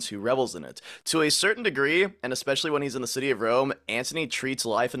violence who revels in it. To a certain degree, and especially when he's in the city of Rome, Antony treats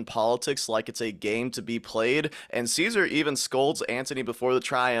life and politics like it's a game to be played, and Caesar even scolds Antony before the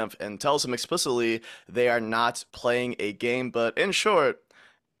triumph and tells him explicitly they are not playing a game. But in short,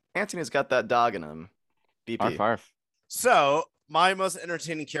 Antony's got that dog in him. BP. Arf, arf. So my most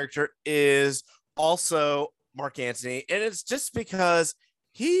entertaining character is also Mark Antony, and it's just because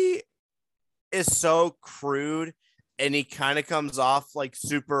he is so crude and he kind of comes off like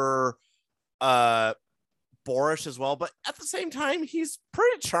super boorish as well, but at the same time he's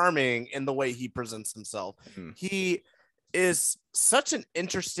pretty charming in the way he presents himself. He is such an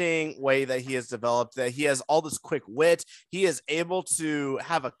interesting way that he has developed, that he has all this quick wit. He is able to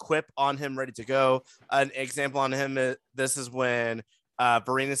have a quip on him ready to go. An example on him, this is when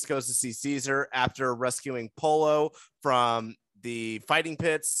Vorenus goes to see Caesar after rescuing Polo from the fighting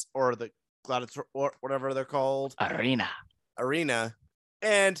pits, or the gladiator, or whatever they're called, arena,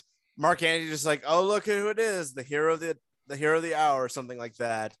 and Mark Antony just like, oh, look at who it is, the hero of the hour, or something like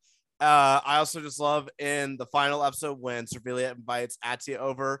that. I also just love in the final episode when Servilia invites Atia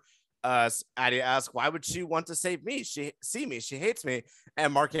over. Atia asks, why would she want to save me? She hates me.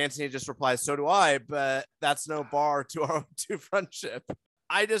 And Mark Antony just replies, so do I, but that's no bar to our friendship.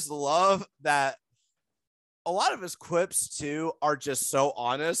 I just love that a lot of his quips too are just so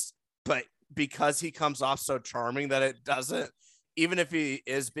honest, but because he comes off so charming that it doesn't, even if he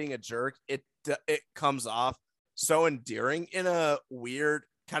is being a jerk, it comes off so endearing in a weird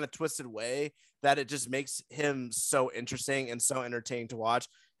kind of twisted way that it just makes him so interesting and so entertaining to watch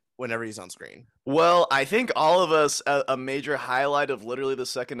whenever he's on screen. Well, I think all of us, a major highlight of literally the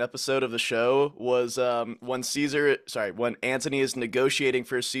second episode of the show was when Antony is negotiating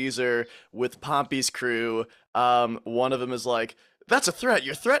for Caesar with Pompey's crew. One of them is like, that's a threat,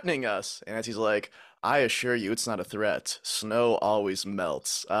 you're threatening us. And Antony's like, I assure you it's not a threat. Snow always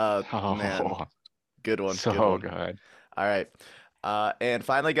melts. Man, good one. So good. All right. And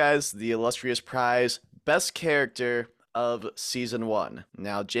finally, guys, the illustrious prize, Best Character of Season 1.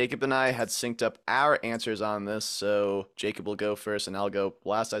 Now, Jacob and I had synced up our answers on this, so Jacob will go first and I'll go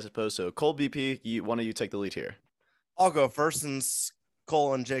last, I suppose. So, Cole, BP, one of you take the lead here. I'll go first since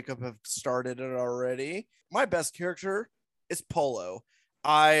Cole and Jacob have started it already. My best character is Polo.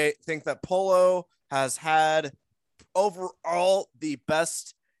 I think that Polo has had overall the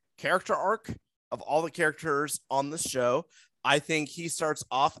best character arc of all the characters on the show. I think he starts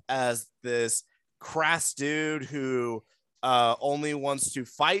off as this crass dude who only wants to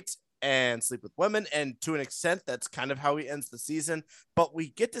fight and sleep with women, and to an extent that's kind of how he ends the season, but we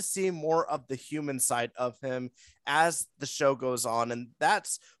get to see more of the human side of him as the show goes on, and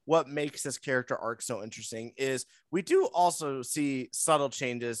that's what makes this character arc so interesting. Is we do also see subtle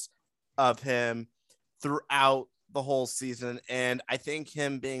changes of him throughout the whole season, and I think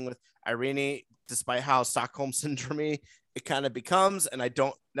him being with Irene, despite how Stockholm syndrome it kind of becomes, and I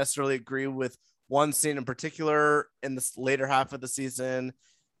don't necessarily agree with one scene in particular in this later half of the season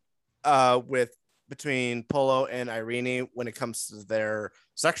with between Polo and Irene when it comes to their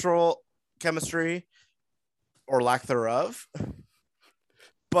sexual chemistry or lack thereof.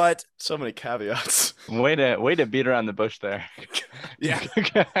 But so many caveats. Way to beat around the bush there.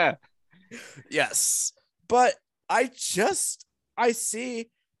 Yeah. Yes. But I see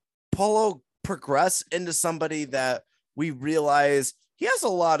Polo progress into somebody that we realize he has a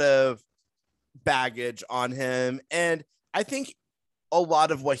lot of baggage on him. And I think a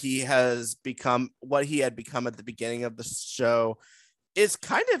lot of what he had become at the beginning of the show is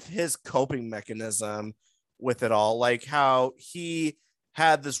kind of his coping mechanism with it all. Like how he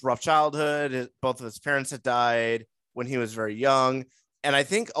had this rough childhood. Both of his parents had died when he was very young. And I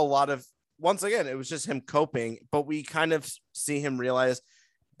think once again, it was just him coping, but we kind of see him realize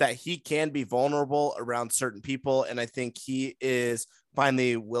that he can be vulnerable around certain people. And I think he is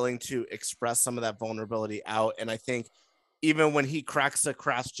finally willing to express some of that vulnerability out. And I think even when he cracks a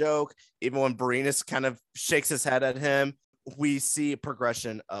crass joke, even when Vorenus kind of shakes his head at him, we see a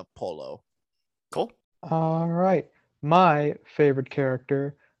progression of Polo. Cool. All right. My favorite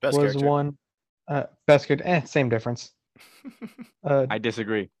character Best was character. one best character. Same difference. I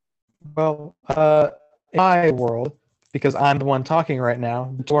disagree. Well, in my world, because I'm the one talking right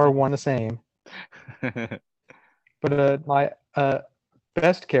now. The two are one the same. But my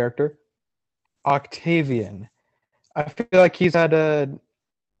best character, Octavian. I feel like he's had an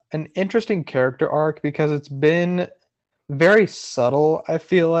interesting character arc because it's been very subtle. I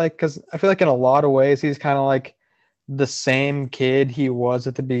feel like in a lot of ways he's kind of like the same kid he was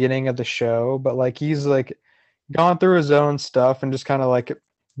at the beginning of the show, but like he's like gone through his own stuff and just kind of like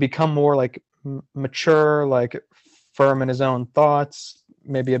become more like mature, like firm in his own thoughts,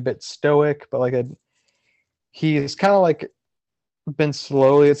 maybe a bit stoic, but like he's kind of like been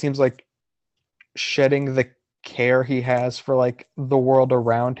slowly, it seems like, shedding the care he has for like the world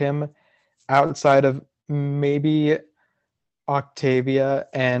around him outside of maybe Octavia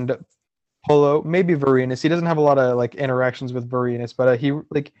and Polo, maybe Varinus. He doesn't have a lot of like interactions with Varinus, but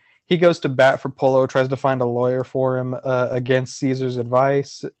he goes to bat for Polo, tries to find a lawyer for him against Caesar's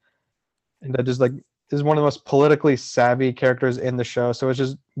advice, and that just like is one of the most politically savvy characters in the show. So it's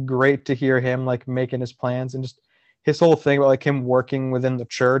just great to hear him like making his plans and just his whole thing about like him working within the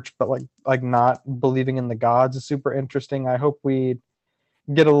church, but like not believing in the gods is super interesting. I hope we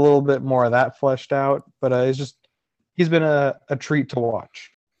get a little bit more of that fleshed out. But he's been a treat to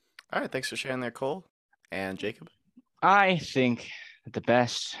watch. All right, thanks for sharing there, Cole and Jacob. I think that the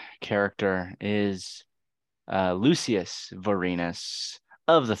best character is Lucius Vorenus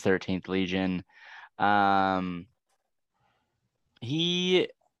of the 13th Legion. I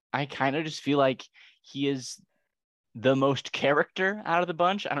kind of just feel like he is the most character out of the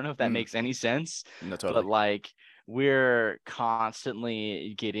bunch. I don't know if that makes any sense. No, totally. But like we're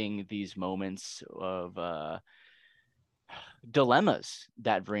constantly getting these moments of dilemmas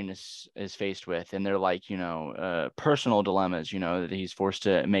that Vorenus is faced with, and they're like, personal dilemmas, that he's forced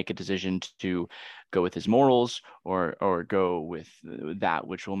to make a decision to go with his morals or go with that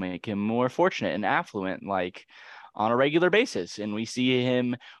which will make him more fortunate and affluent, like on a regular basis. And we see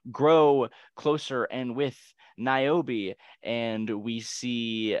him grow closer and with Niobe, and we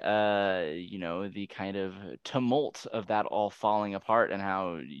see the kind of tumult of that all falling apart and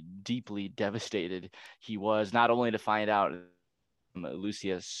how deeply devastated he was, not only to find out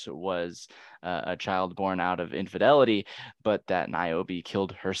Lucius was a child born out of infidelity, but that Niobe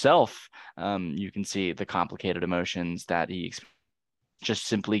killed herself. You can see the complicated emotions that he experienced just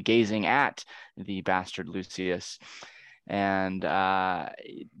simply gazing at the bastard Lucius. And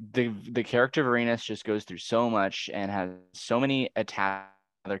the character Vorenus just goes through so much and has so many attached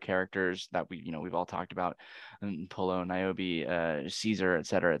other characters that we've all talked about, Polo, Niobe, Caesar,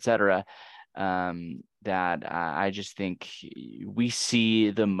 etc., that I just think we see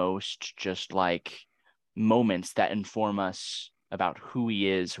the most just like moments that inform us about who he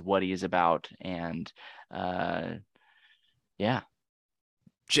is, what he is about, and yeah.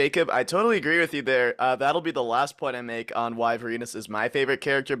 Jacob, I totally agree with you there. That'll be the last point I make on why Vorenus is my favorite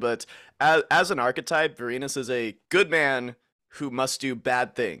character. But as an archetype, Vorenus is a good man who must do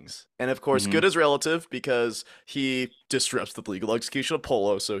bad things. And of course, good is relative because he disrupts the legal execution of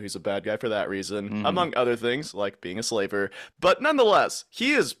Polo, so he's a bad guy for that reason, among other things, like being a slaver. But nonetheless,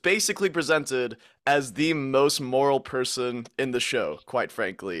 he is basically presented as the most moral person in the show, quite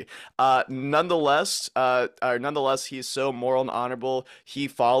frankly. Nonetheless, he's so moral and honorable. He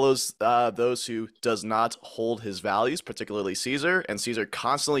follows those who does not hold his values, particularly Caesar, and Caesar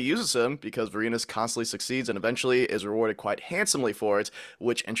constantly uses him because Vorenus constantly succeeds and eventually is rewarded quite handsomely for it,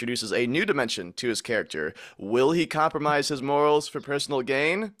 which introduces a new dimension to his character. Will he compromise his morals for personal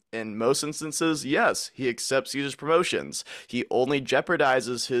gain? In most instances, yes. He accepts Caesar's promotions. He only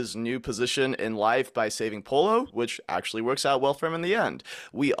jeopardizes his new position in life by saving Polo, which actually works out well for him in the end.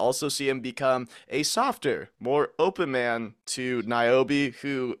 We also see him become a softer, more open man to Niobe,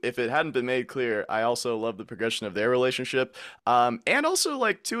 who, if it hadn't been made clear, I also love the progression of their relationship, and also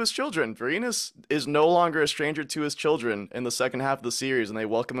like to his children. Vorenus is no longer a stranger to his children in the second half of the series, and they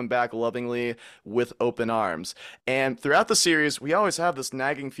welcome him back lovingly with open arms. And throughout the series, we always have this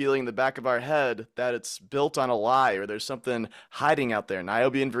nagging feeling in the back of our head that it's built on a lie or there's something hiding out there.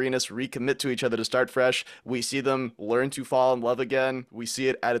 Niobe and Vorenus recommit to each other to start fresh. We see them learn to fall in love again. We see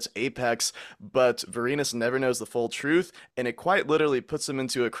it at its apex, but Vorenus never knows the full truth, and it quite literally puts him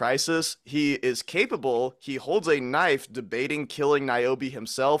into a crisis. He is capable. He holds a knife debating killing Niobe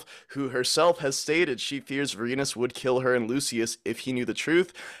himself, who herself has stated she fears Vorenus would kill her and Lucius if he knew the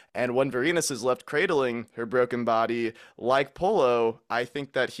truth. And when Vorenus is left cradling her broken body, like Polo, I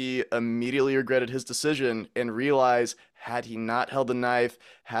think that he immediately regretted his decision and realized had he not held the knife,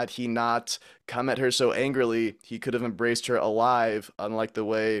 had he not come at her so angrily, he could have embraced her alive, unlike the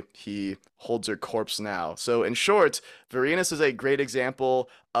way he holds her corpse now. So in short, Vorenus is a great example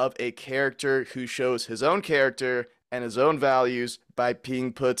of a character who shows his own character and his own values by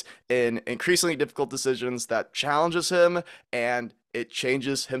being put in increasingly difficult decisions that challenges him, and it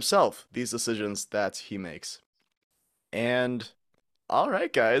changes himself, these decisions that he makes. And all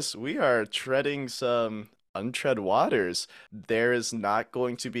right, guys, we are treading some untread waters. There is not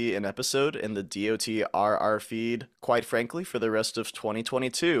going to be an episode in the DOTRR feed, quite frankly, for the rest of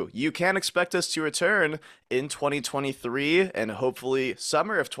 2022. You can expect us to return in 2023, and hopefully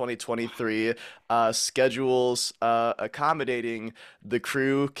summer of 2023, schedules accommodating, the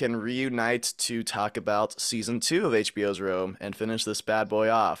crew can reunite to talk about season 2 of HBO's Rome and finish this bad boy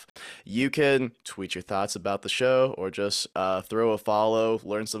off. You can tweet your thoughts about the show, or just throw a follow,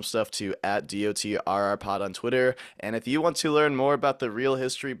 learn some stuff to at DOTRRPod on Twitter. And if you want to learn more about the real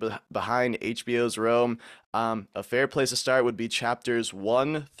history behind HBO's Rome, a fair place to start would be chapters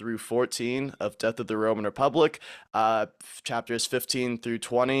 1 through 14 of Death of the Roman Republic. Chapters 15 through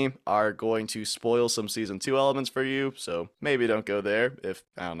 20 are going to spoil some season 2 elements for you, so maybe don't go there if,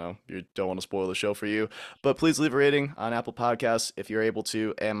 I don't know, you don't want to spoil the show for you. But please leave a rating on Apple Podcasts if you're able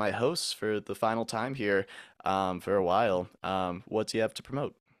to. And my hosts, for the final time here, for a while, what do you have to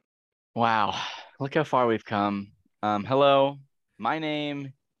promote? Wow, look how far we've come. Hello, my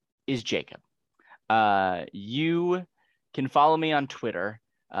name is Jacob. You can follow me on Twitter,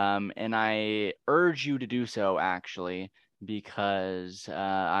 and I urge you to do so, actually, because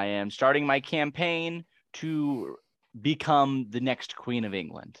I am starting my campaign to become the next Queen of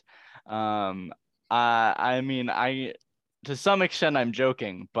England. I mean, to some extent, I'm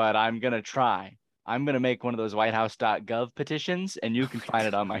joking, but I'm going to try. I'm going to make one of those whitehouse.gov petitions, and you can find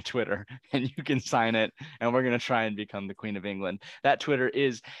it on my Twitter, and you can sign it, and we're going to try and become the Queen of England. That Twitter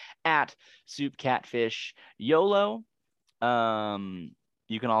is at SoupCatfishYOLO.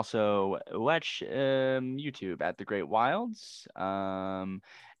 You can also watch YouTube at The Great Wilds. And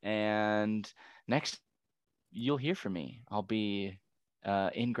next, you'll hear from me. I'll be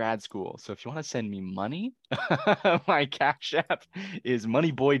in grad school. So if you want to send me money, my Cash App is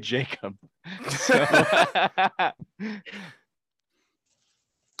Moneyboy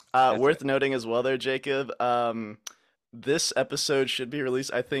So, worth noting as well there, Jacob. This episode should be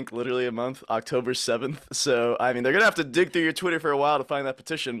released, I think, literally a month, October 7th. So, I mean, they're going to have to dig through your Twitter for a while to find that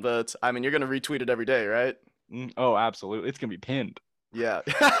petition, but, I mean, you're going to retweet it every day, right? Oh, absolutely. It's going to be pinned. Yeah.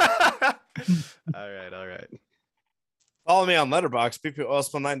 All right. Follow me on Letterboxd,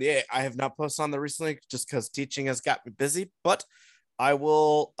 BPOSPL98. I have not posted on there recently just because teaching has got me busy, but I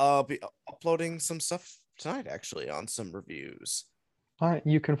will be uploading some stuff tonight, actually, on some reviews. All right,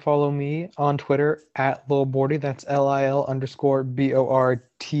 you can follow me on Twitter at LilBorty. That's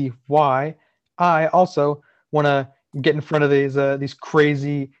LIL_BORTY. I also want to get in front of these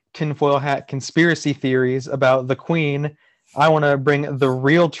crazy tinfoil hat conspiracy theories about the Queen. I want to bring the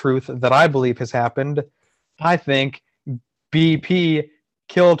real truth that I believe has happened. I think BP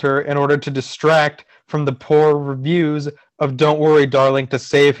killed her in order to distract from the poor reviews of Don't Worry, Darling, to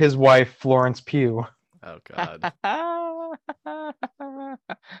save his wife, Florence Pugh. Oh, God.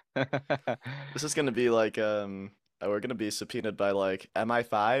 This is going to be like, we're going to be subpoenaed by, like,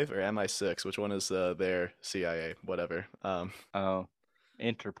 MI5 or MI6. Which one is their CIA? Whatever. Oh,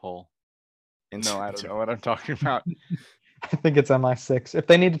 Interpol. No, I don't know what I'm talking about. I think it's MI6. If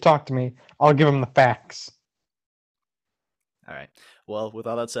they need to talk to me, I'll give them the facts. All right. Well, with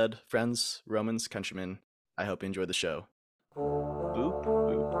all that said, friends, Romans, countrymen, I hope you enjoyed the show. Boop, boop,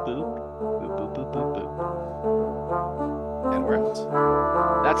 boop, boop, boop, boop, boop, boop. And we're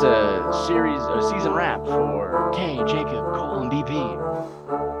out. That's a season wrap for K, Jacob, Cole, and BP.